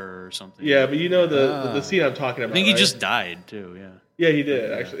Ferrer or something. Yeah, but you know the scene I'm talking about. I think he right? just died too. Yeah. Yeah, he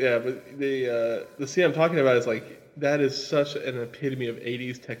did actually. Yeah, but the scene I'm talking about is like that is such an epitome of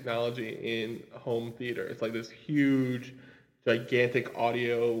 '80s technology in home theater. It's like this huge, gigantic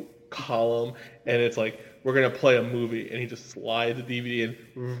audio column, and it's like we're gonna play a movie, and he just slides the DVD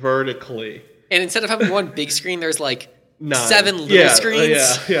in vertically. And instead of having one big screen, there's like 9. 7 little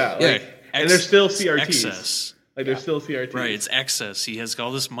screens. Yeah. And there's still CRTs. Excess. Like there's still CRTs. Right, it's excess. He has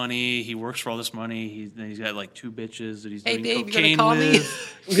all this money. He works for all this money. He's got like 2 bitches that he's Hey, doing babe, you cocaine gonna call me?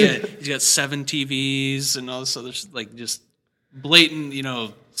 with. He's got 7 TVs and all this other like just blatant,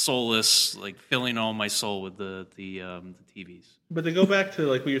 soulless, like filling all my soul with the TVs. But to go back to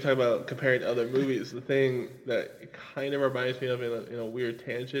like what you're talking about comparing to other movies, the thing that it kind of reminds me of in a weird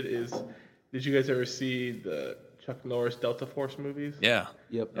tangent is, did you guys ever see the Chuck Norris Delta Force movies? Yeah.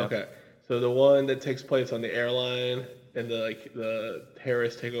 Yep. Okay, so the one that takes place on the airline and the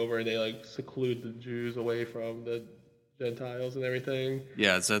terrorists take over and they like seclude the Jews away from the Gentiles and everything.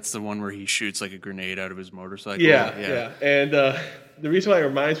 Yeah, that's the one where he shoots like a grenade out of his motorcycle. Yeah. And the reason why it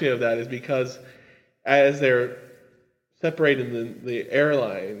reminds me of that is because as they're separating the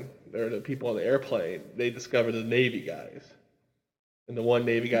airline or the people on the airplane, they discover the Navy guys. And the one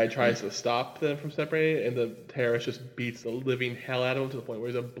Navy guy tries to stop them from separating, and the terrorist just beats the living hell out of him to the point where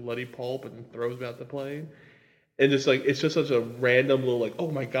he's a bloody pulp and throws him out the plane. And just like it's just such a random little like, oh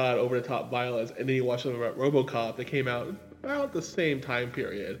my god, over the top violence. And then you watch something about RoboCop that came out about the same time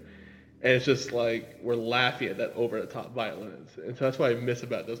period, and it's just like we're laughing at that over the top violence. And so that's what I miss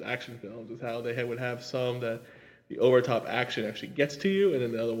about those action films is how they would have some that the over the top action actually gets to you, and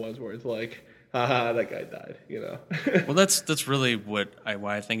then the other ones where it's like, haha, that guy died, Well, that's really why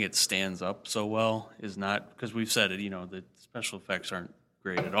I think it stands up so well is not because we've said it. The special effects aren't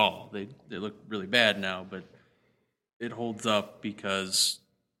great at all. They look really bad now, but it holds up because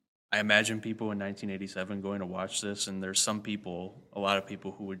I imagine people in 1987 going to watch this, and there's a lot of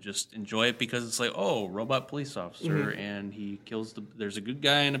people who would just enjoy it because it's like, oh, robot police officer, and he kills there's a good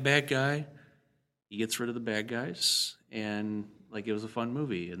guy and a bad guy. He gets rid of the bad guys, and like it was a fun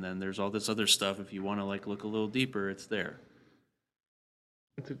movie. And then there's all this other stuff. If you want to like look a little deeper, it's there.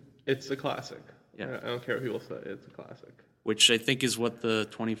 It's a classic. Yeah. I don't care what people say. It's a classic. Which I think is what the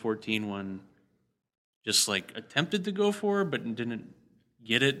 2014 one just like attempted to go for, but didn't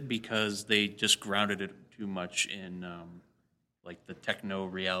get it because they just grounded it too much in like the techno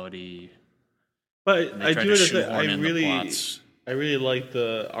reality. But And they I tried do to understand. shoehorn in the plots. I really like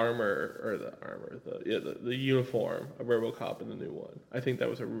the the uniform of RoboCop in the new one. I think that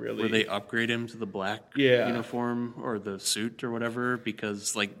was a really Where they upgrade him to the black Yeah. uniform or the suit or whatever,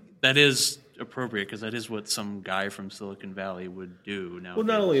 because like that is appropriate because that is what some guy from Silicon Valley would do now. Well,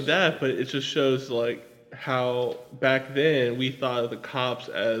 not only that, but it just shows like how back then we thought of the cops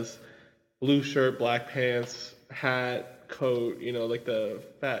as blue shirt, black pants, hat, coat, like the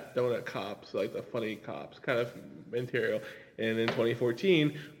fat donut cops, like the funny cops kind of material. And in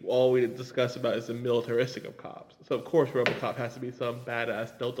 2014, all we discuss about is the militaristic of cops. So of course, RoboCop has to be some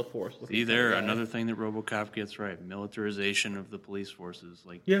badass Delta Force. See there, another thing that RoboCop gets right: militarization of the police forces.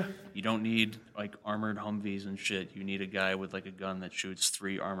 Like, Yeah. you don't need like armored Humvees and shit. You need a guy with like a gun that shoots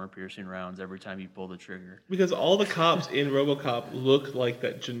 3 armor-piercing rounds every time you pull the trigger. Because all the cops in RoboCop look like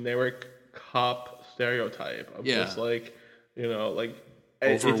that generic cop stereotype of Yeah. just like, like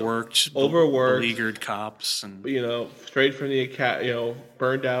it's Overworked, overworked, beleaguered cops, and straight from the academy,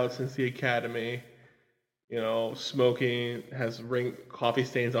 burned out since the academy, smoking, has coffee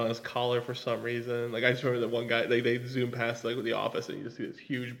stains on his collar for some reason. Like I just remember that one guy, they zoom past like with the office and you just see this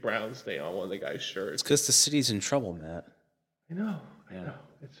huge brown stain on one of the guy's shirts. It's because the city's in trouble, Matt. I know.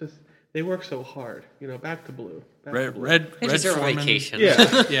 It's just they work so hard. Back to blue. Back to Red blue. Red They Red deserve a Foreman. vacation.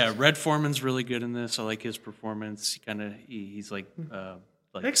 Yeah. Yeah, Red Foreman's really good in this. I like his performance. He's like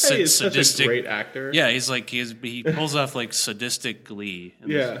That guy is such a sadistic. great actor. Yeah, he pulls off like sadistic glee in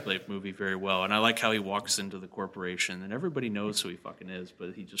Yeah. this like, movie very well, and I like how he walks into the corporation and everybody knows who he fucking is,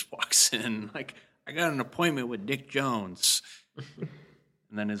 but he just walks in like, I got an appointment with Dick Jones, and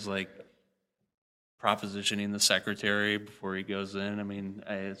then is like propositioning the secretary before he goes in. I mean,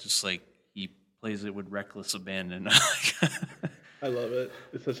 it's just like he plays it with reckless abandon. I love it.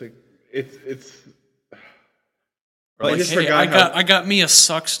 It's such a it's Or like, just hey, forgot I got me a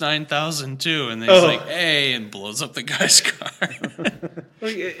Sux 9000 too, and then he's like, hey, and blows up the guy's car.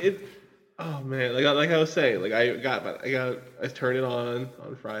 Like oh man, like I was saying, like I turned it on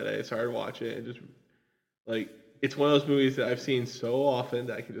Friday, I started watching it, and just like it's one of those movies that I've seen so often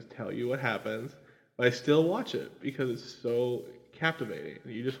that I can just tell you what happens, but I still watch it because it's so captivating.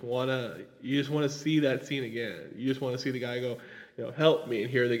 You just wanna see that scene again. You just want to see the guy go, help me,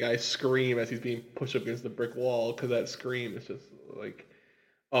 and hear the guy scream as he's being pushed up against the brick wall, because that scream is just like,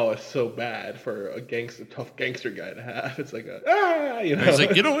 oh, it's so bad for a tough gangster guy to have. It's like He's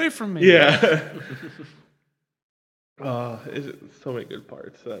like, get away from me. Yeah. So many good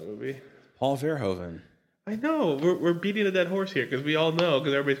parts to that movie. Paul Verhoeven. I know we're beating a dead horse here because we all know,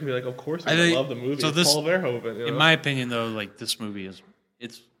 because everybody's gonna be like, of course I love the movie. So it's Paul Verhoeven. In my opinion, though, like this movie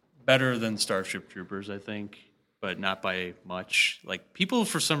it's better than Starship Troopers, I think, but not by much. Like people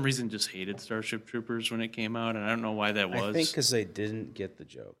for some reason just hated Starship Troopers when it came out, and I don't know why that was. I think because they didn't get the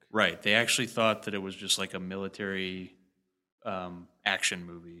joke. Right, they actually thought that it was just like a military action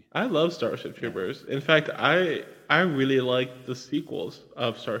movie. I love Starship Troopers. In fact, I really like the sequels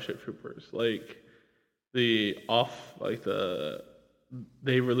of Starship Troopers. Like they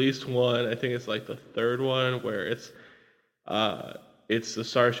released one, I think it's like the third one, where it's the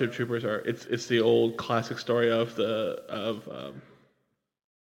Starship Troopers it's the old classic story of the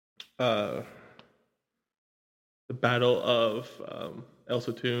Battle of El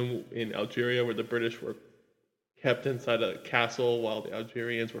Satoum in Algeria, where the British were kept inside a castle while the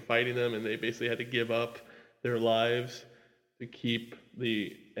Algerians were fighting them, and they basically had to give up their lives to keep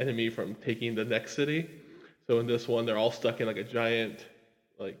the enemy from taking the next city. So in this one, they're all stuck in like a giant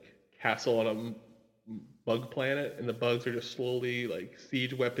castle on a bug planet, and the bugs are just slowly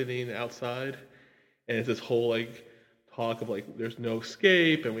siege weaponing outside, and it's this whole talk of there's no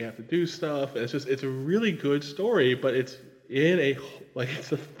escape and we have to do stuff, and it's a really good story, but it's in it's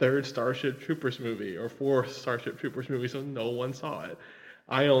the third Starship Troopers movie or fourth Starship Troopers movie, so no one saw it.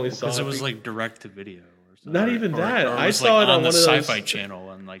 I only saw it because it was direct to video or something. Not even that. Or I saw it on the one of those Sci-Fi Channel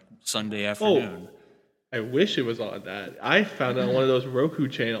on Sunday afternoon. I wish it was on that. I found it on one of those Roku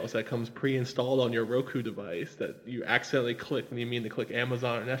channels that comes pre-installed on your Roku device that you accidentally click when you mean to click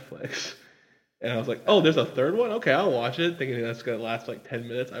Amazon or Netflix. And I was like, oh, there's a third one? Okay, I'll watch it, thinking that's going to last 10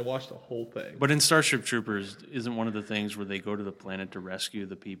 minutes. I watched the whole thing. But in Starship Troopers, isn't one of the things where they go to the planet to rescue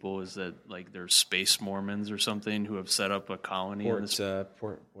the people is that there's space Mormons or something who have set up a colony on this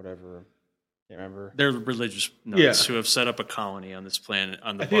Port whatever. Can't remember. They're religious nuts who have set up a colony on this planet.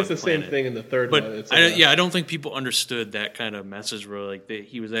 I think it's the same thing in the third one. But I don't think people understood that kind of message where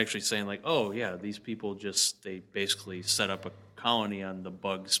he was actually saying oh yeah, these people they basically set up a colony on the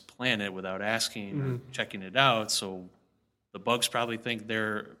bugs' planet without asking or checking it out. So the bugs probably think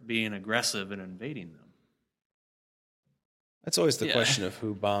they're being aggressive and invading them. That's always the question of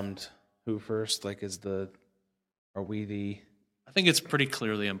who bombed who first. Are we the? I think it's pretty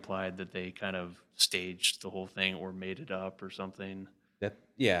clearly implied that they kind of staged the whole thing or made it up or something.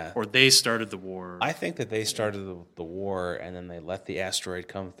 Or they started the war. I think that they started the war and then they let the asteroid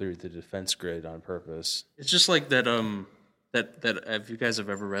come through the defense grid on purpose. It's just like that. That if you guys have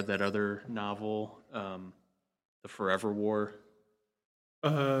ever read that other novel, The Forever War.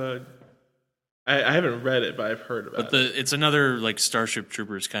 I haven't read it, but I've heard about it. It's another Starship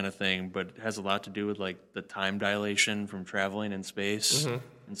Troopers kind of thing, but it has a lot to do with the time dilation from traveling in space. Mm-hmm.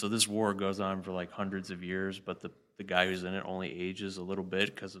 And so this war goes on for hundreds of years, but the guy who's in it only ages a little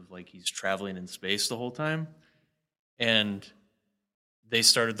bit because of he's traveling in space the whole time. And they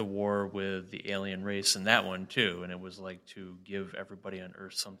started the war with the alien race in that one too, and it was to give everybody on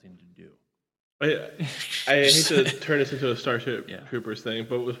Earth something to do. I hate to turn this into a Starship Troopers thing,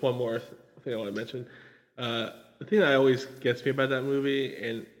 but with one more thing I want to mention. The thing that always gets me about that movie,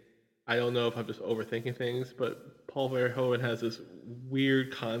 and I don't know if I'm just overthinking things, but Paul Verhoeven has this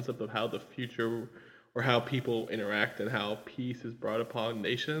weird concept of how the future or how people interact and how peace is brought upon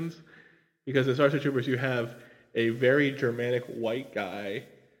nations. Because in Starship Troopers, you have a very Germanic white guy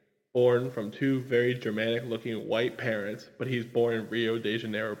born from two very Germanic-looking white parents, but he's born in Rio de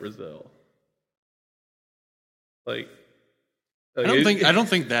Janeiro, Brazil. I don't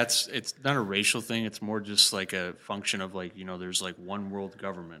think it's not a racial thing. It's more just a function of there's one world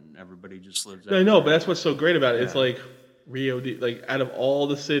government and everybody just lives. I know, but that's what's so great about it. Yeah. It's out of all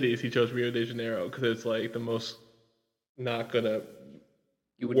the cities, he chose Rio de Janeiro because it's the most not gonna.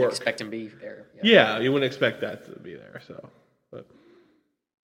 You wouldn't expect him to be there. Yeah, you wouldn't expect that to be there. So, but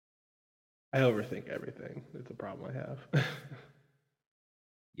I overthink everything. It's a problem I have.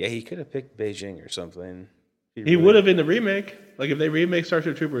 Yeah, he could have picked Beijing or something. He would have in the remake. Like if they remake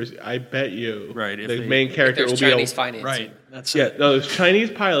Starship Troopers, I bet you, Right, if the they- main character will There's be Chinese financing. Right. That's Yeah, it. no, there's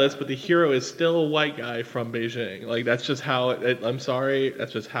Chinese pilots, but the hero is still a white guy from Beijing. Like that's just how. I'm sorry,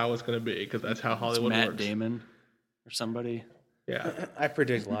 that's just how it's gonna be because that's how It's Hollywood Matt works. Damon or somebody. Yeah, I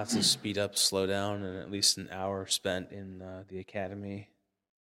predict lots of speed up, slow down, and at least an hour spent in the academy.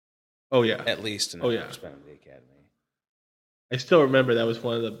 oh yeah. At least an Oh, hour yeah. spent in the academy. I still remember that was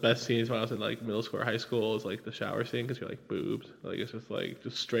one of the best scenes when I was in like middle school or high school. Is like the shower scene because you're like boobs. Like it's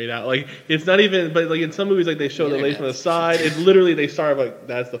just straight out. Like it's not even. But like in some movies, like they show the lace on the side. It's literally they start like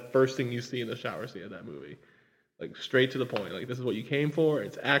that's the first thing you see in the shower scene of that movie. Like straight to the point. Like this is what you came for.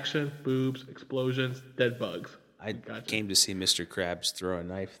 It's action, boobs, explosions, dead bugs. I Gotcha. came to see Mr. Krabs throw a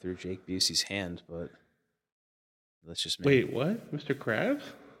knife through Jake Busey's hand, but that's just me. Wait, what? Mr. Krabs?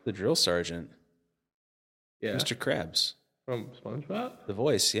 The drill sergeant, Yeah, Mr. Krabs, from SpongeBob. the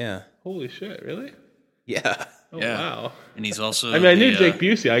voice. Yeah, Holy shit! Really? yeah. Oh Yeah. wow. And he's also I mean, I knew the, Jake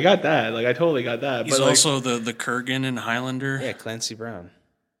Busey. I got that. Like I totally got that. He's but also the Kurgan in Highlander. Yeah, Clancy Brown.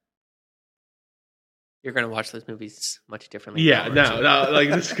 You're gonna watch those movies much differently. yeah, now, no, like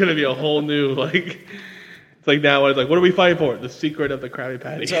this is gonna be a whole new like. It's like now it's like, what are we fighting for? The secret of the Krabby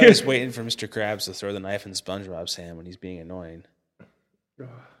Patty. So I was waiting for Mr. Krabs to throw the knife in SpongeBob's hand when he's being annoying. Like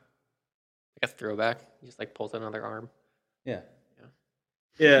a throwback. He just like pulls another arm. Yeah,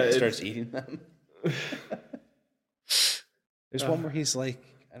 yeah, he it's- starts eating them. There's one where he's like,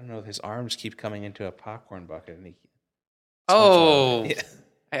 I don't know, his arms keep coming into a popcorn bucket, and he. Oh, Yeah.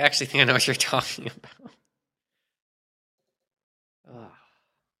 I actually think I know what you're talking about. Ugh.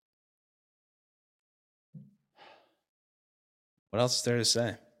 What else is there to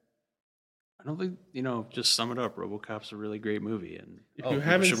say? I don't think just sum it up. RoboCop's a really great movie, and if Oh, you people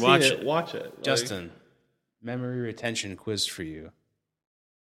haven't should seen watch it, it. watch it. Like, Justin, memory retention quiz for you.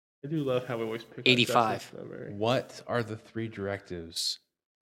 I do love how we always pick. on 85. Justin's memory. What are the 3 directives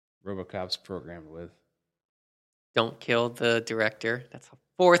RoboCop's programmed with? Don't kill the director. That's a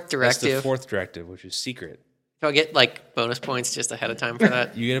fourth directive. That's the 4th directive, which is secret. Do I get like bonus points just ahead of time for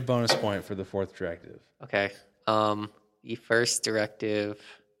that? You get a bonus point for the 4th directive. Okay. The first directive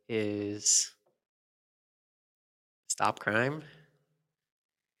is stop crime.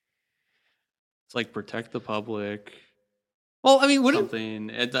 it's like protect the public. Well, I mean, wouldn't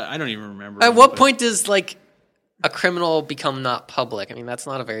Something. I don't even remember. at what but point does like a criminal become not public? I mean, that's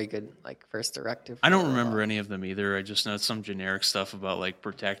not a very good like first directive. I don't for a remember law. any of them either. I just know some generic stuff about like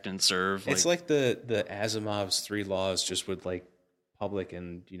protect and serve. It's like the Asimov's 3 laws, just with like public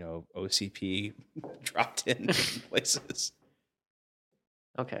and OCP dropped in places.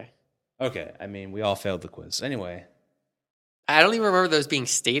 Okay. Okay, I mean we all failed the quiz anyway. I don't even remember those being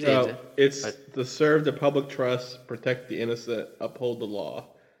stated. So it's but- to serve the public trust, protect the innocent, uphold the law,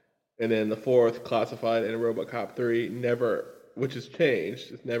 and then the 4th classified in RoboCop 3 never, which has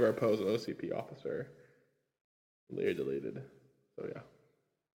changed, it's never oppose an OCP officer. Later deleted. So yeah.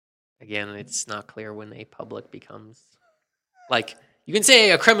 Again, it's not clear when a public becomes like you can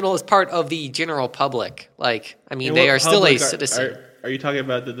say a criminal is part of the general public. Like, I mean, And they what are still a public citizen. Are you talking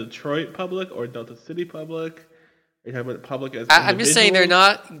about the Detroit public or Delta City public? Are you talking about the public as I'm just saying they're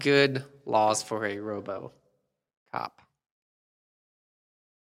individuals? not good laws for a robo cop.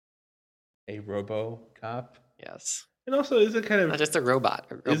 A RoboCop. Yes, And also, is it kind not of just a robot.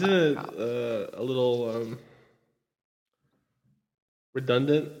 A robot isn't it cop. a little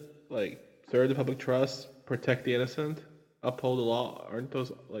redundant? Like serve the public trust, protect the innocent, uphold the law. Aren't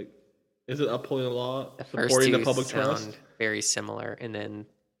those like? Is it upholding the law, The first supporting two the public sound trust? very similar, and then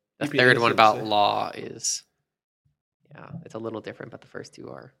the Keep the third one innocent about safe. law is, yeah, it's a little different, but the first two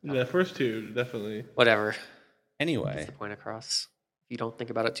are The first two definitely. whatever. Gets Anyway, the point across. If you don't think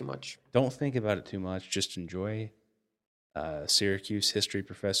about it too much. don't think about it too much. Just enjoy Syracuse history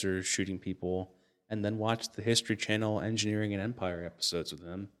professors shooting people, and then watch the History Channel Engineering and Empire episodes with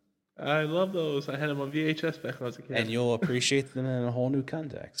them, I love those. I had them on VHS back when I was a kid. and you'll appreciate them in a whole new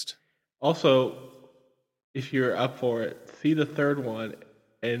context. Also, if you're up for it, see the third one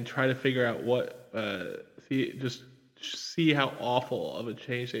and try to figure out what. See how awful of a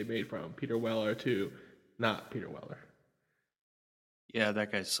change they made from Peter Weller to not Peter Weller. yeah,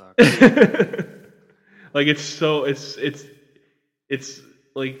 that guy sucks. Like it's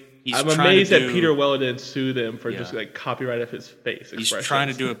like He's I'm trying to amazed that do- Peter Weller didn't sue them for just Yeah. like copyright of his face. He's trying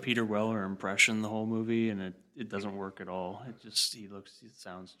to do a Peter Weller impression the whole movie, and it doesn't work at all. It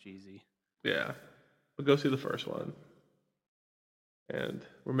sounds cheesy. Yeah, but go see the first one, and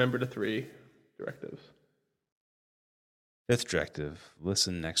remember the 3 directives. 5th directive.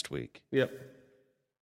 Listen next week. Yep.